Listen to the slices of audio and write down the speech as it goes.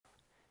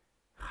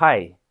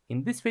Hi,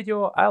 in this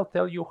video I'll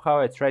tell you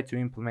how I try to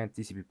implement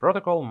TCP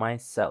protocol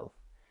myself.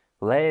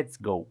 Let's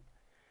go.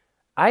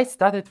 I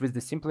started with the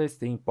simplest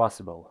thing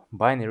possible,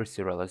 binary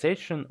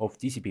serialization of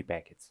TCP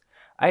packets.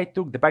 I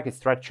took the packet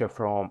structure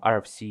from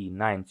RFC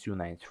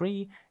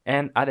 9293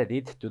 and added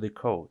it to the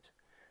code.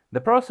 The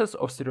process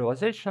of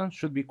serialization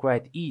should be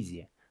quite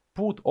easy.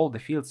 Put all the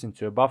fields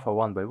into a buffer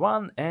one by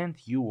one and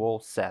you all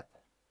set.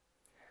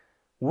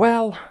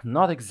 Well,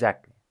 not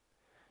exactly.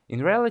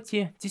 In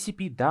reality,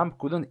 TCP dump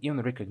couldn't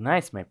even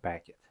recognize my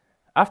packet.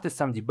 After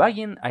some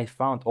debugging, I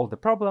found all the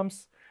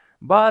problems,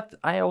 but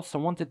I also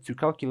wanted to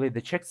calculate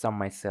the checksum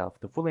myself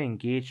to fully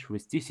engage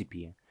with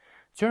TCP.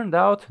 Turned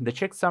out, the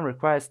checksum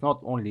requires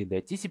not only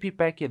the TCP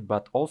packet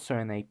but also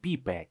an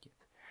IP packet.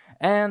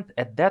 And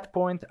at that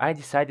point, I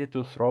decided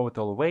to throw it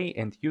all away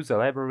and use a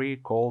library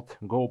called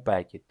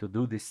GoPacket to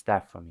do this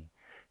stuff for me.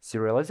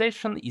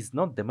 Serialization is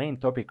not the main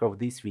topic of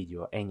this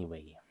video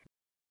anyway.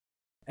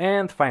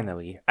 And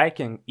finally, I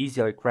can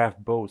easily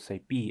craft both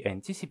IP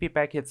and TCP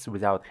packets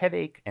without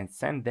headache and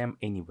send them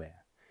anywhere.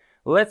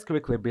 Let's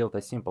quickly build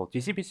a simple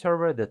TCP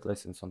server that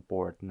listens on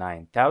port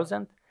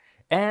 9000,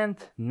 and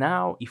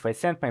now if I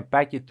send my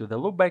packet to the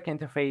loopback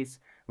interface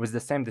with the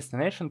same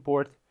destination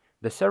port,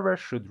 the server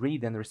should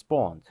read and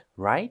respond,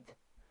 right?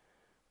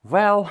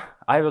 Well,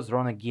 I was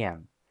wrong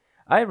again.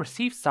 I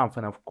received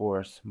something, of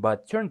course,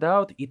 but turned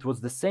out it was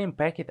the same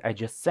packet I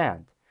just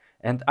sent,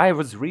 and I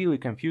was really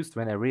confused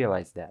when I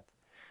realized that.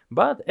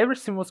 But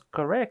everything was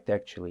correct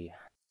actually.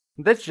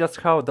 That's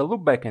just how the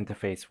loopback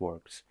interface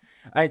works.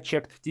 I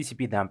checked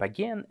TCP dump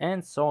again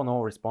and saw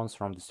no response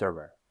from the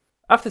server.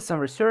 After some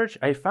research,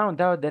 I found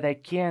out that I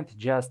can't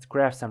just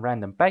craft some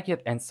random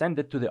packet and send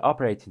it to the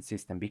operating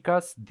system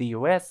because the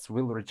OS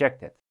will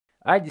reject it.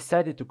 I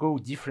decided to go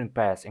different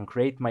path and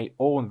create my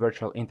own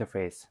virtual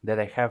interface that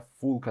I have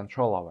full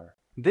control over.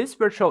 These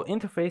virtual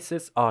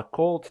interfaces are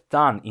called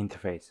TAN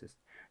interfaces.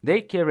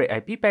 They carry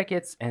IP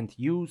packets and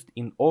used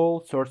in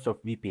all sorts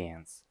of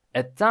VPNs.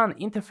 A TAN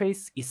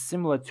interface is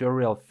similar to a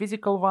real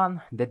physical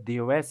one that the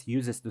OS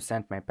uses to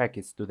send my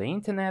packets to the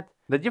internet.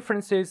 The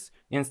difference is,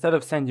 instead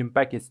of sending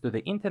packets to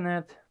the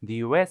internet,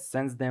 the OS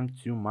sends them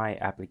to my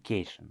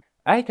application.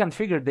 I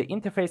configured the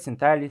interface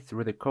entirely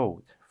through the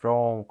code,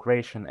 from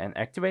creation and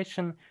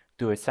activation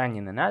to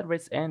assigning an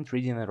address and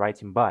reading and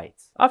writing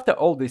bytes. After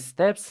all these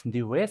steps,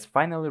 the OS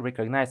finally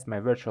recognized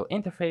my virtual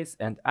interface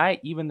and I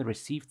even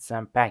received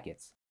some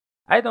packets.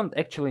 I don't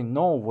actually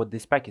know what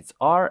these packets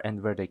are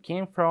and where they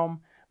came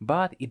from,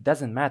 but it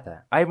doesn't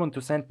matter. I want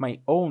to send my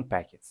own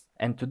packets,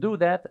 and to do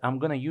that I'm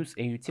gonna use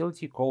a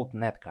utility called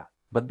netcat.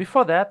 But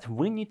before that,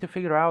 we need to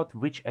figure out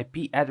which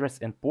IP address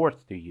and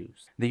port to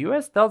use. The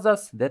US tells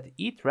us that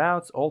it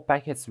routes all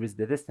packets with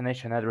the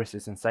destination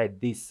addresses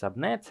inside this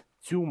subnet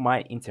to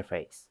my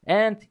interface,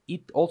 and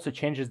it also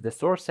changes the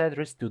source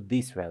address to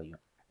this value.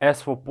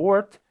 As for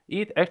port,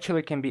 it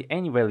actually can be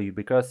any value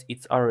because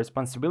it's our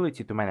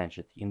responsibility to manage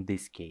it in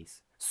this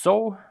case.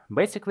 So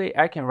basically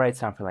I can write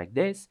something like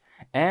this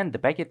and the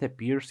packet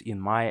appears in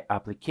my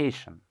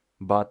application.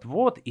 But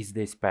what is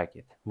this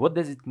packet? What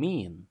does it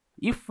mean?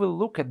 If we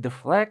look at the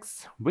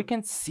flags, we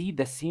can see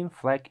the SYN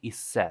flag is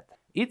set.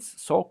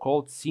 It's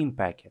so-called SYN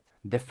packet,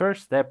 the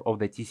first step of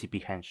the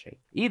TCP handshake.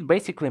 It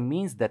basically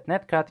means that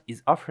netcat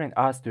is offering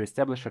us to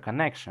establish a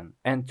connection,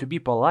 and to be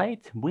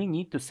polite, we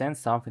need to send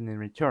something in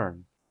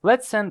return.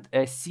 Let's send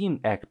a SYN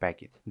ACK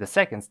packet, the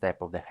second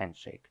step of the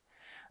handshake.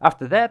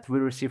 After that, we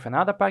receive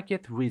another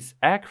packet with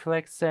ACK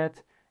flag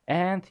set,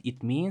 and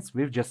it means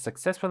we've just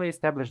successfully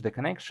established the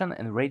connection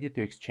and ready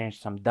to exchange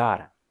some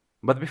data.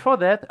 But before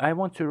that, I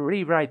want to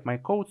rewrite my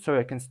code so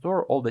I can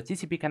store all the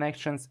TCP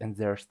connections and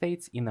their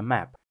states in a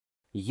map.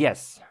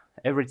 Yes,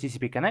 every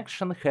TCP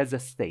connection has a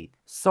state,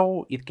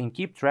 so it can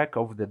keep track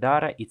of the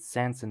data it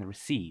sends and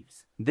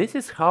receives. This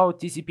is how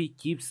TCP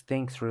keeps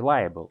things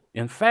reliable.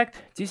 In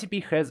fact,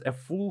 TCP has a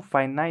full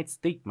finite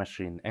state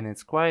machine and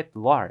it's quite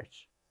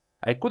large.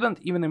 I couldn't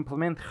even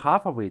implement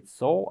half of it,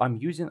 so I'm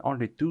using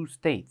only two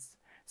states,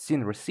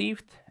 SYN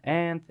received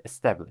and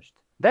established.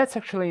 That's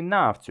actually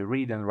enough to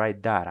read and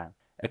write data.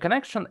 A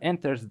connection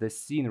enters the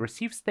SYN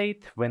receive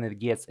state when it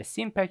gets a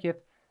SYN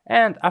packet,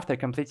 and after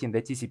completing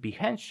the TCP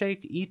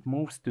handshake, it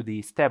moves to the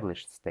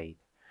established state.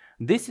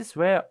 This is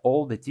where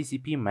all the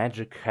TCP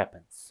magic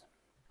happens.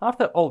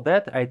 After all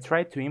that, I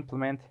tried to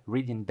implement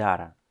reading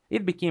data.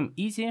 It became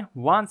easy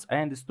once I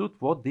understood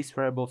what these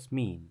variables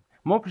mean.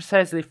 More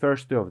precisely,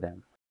 first two of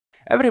them.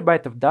 Every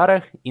byte of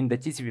data in the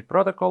TCP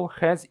protocol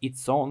has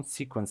its own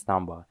sequence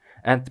number,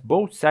 and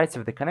both sides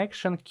of the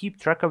connection keep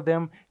track of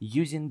them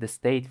using the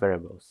state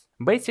variables.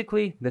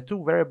 Basically, the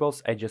two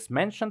variables I just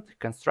mentioned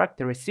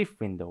construct a receive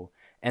window,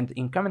 and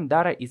incoming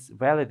data is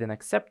valid and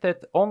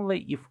accepted only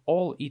if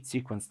all its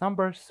sequence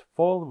numbers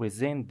fall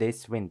within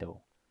this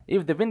window.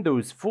 If the window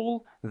is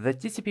full, the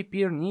TCP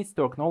peer needs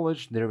to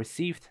acknowledge the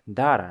received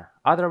data,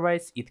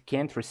 otherwise it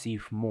can't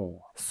receive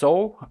more.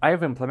 So,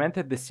 I've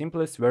implemented the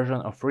simplest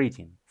version of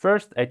reading.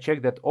 First, I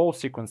check that all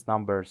sequence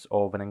numbers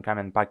of an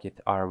incoming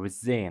packet are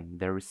within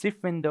the receive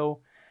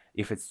window.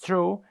 If it's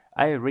true,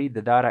 I read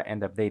the data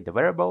and update the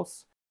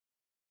variables.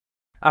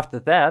 After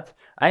that,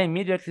 I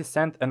immediately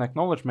sent an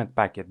acknowledgement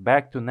packet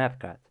back to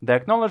netcat. The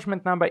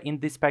acknowledgement number in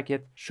this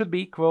packet should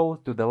be equal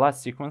to the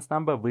last sequence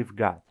number we've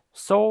got,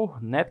 so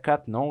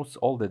netcat knows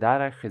all the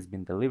data has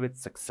been delivered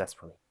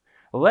successfully.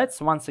 Let's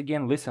once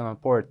again listen on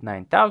port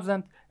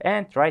 9000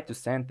 and try to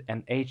send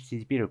an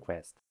HTTP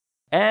request.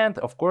 And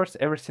of course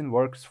everything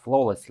works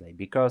flawlessly,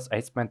 because I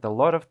spent a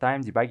lot of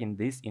time debugging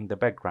this in the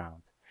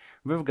background.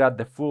 We've got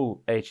the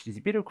full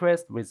HTTP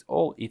request with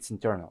all its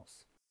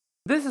internals.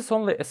 This is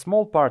only a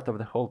small part of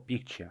the whole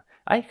picture.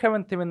 I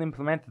haven't even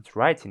implemented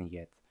writing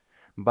yet.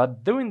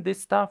 But doing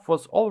this stuff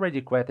was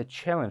already quite a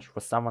challenge for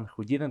someone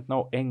who didn't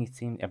know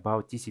anything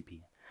about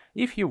TCP.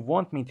 If you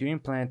want me to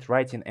implement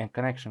writing and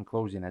connection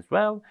closing as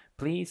well,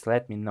 please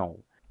let me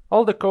know.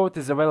 All the code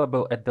is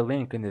available at the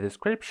link in the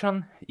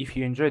description. If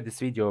you enjoyed this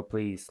video,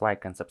 please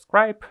like and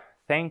subscribe.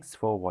 Thanks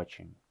for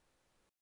watching.